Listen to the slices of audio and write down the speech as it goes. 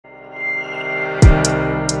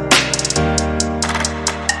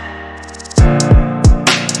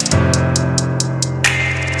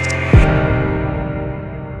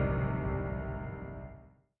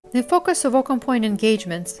The focus of OccamPoint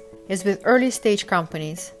engagements is with early-stage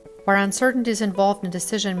companies, where uncertainties involved in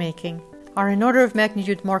decision-making are an order of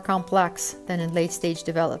magnitude more complex than in late-stage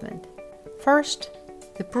development. First,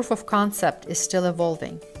 the proof of concept is still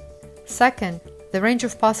evolving. Second, the range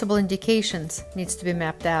of possible indications needs to be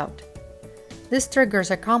mapped out. This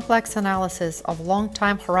triggers a complex analysis of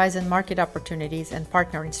long-time horizon market opportunities and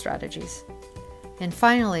partnering strategies. And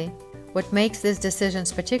finally, what makes these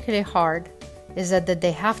decisions particularly hard is that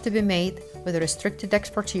they have to be made with a restricted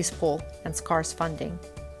expertise pool and scarce funding.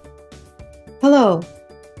 Hello,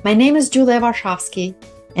 my name is Julia Warszawski,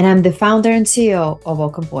 and I'm the founder and CEO of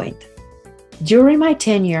OccamPoint. During my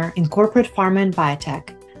tenure in corporate pharma and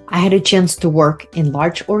biotech, I had a chance to work in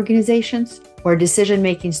large organizations where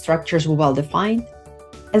decision-making structures were well-defined,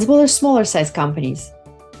 as well as smaller-sized companies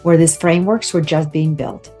where these frameworks were just being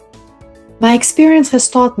built. My experience has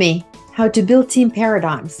taught me how to build team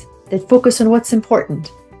paradigms that focus on what's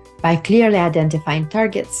important by clearly identifying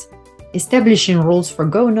targets, establishing rules for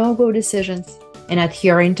go, no-go decisions, and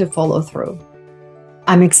adhering to follow-through.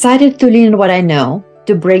 I'm excited to lean on what I know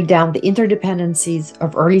to break down the interdependencies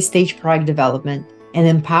of early-stage product development and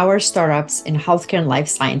empower startups in healthcare and life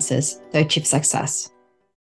sciences to achieve success.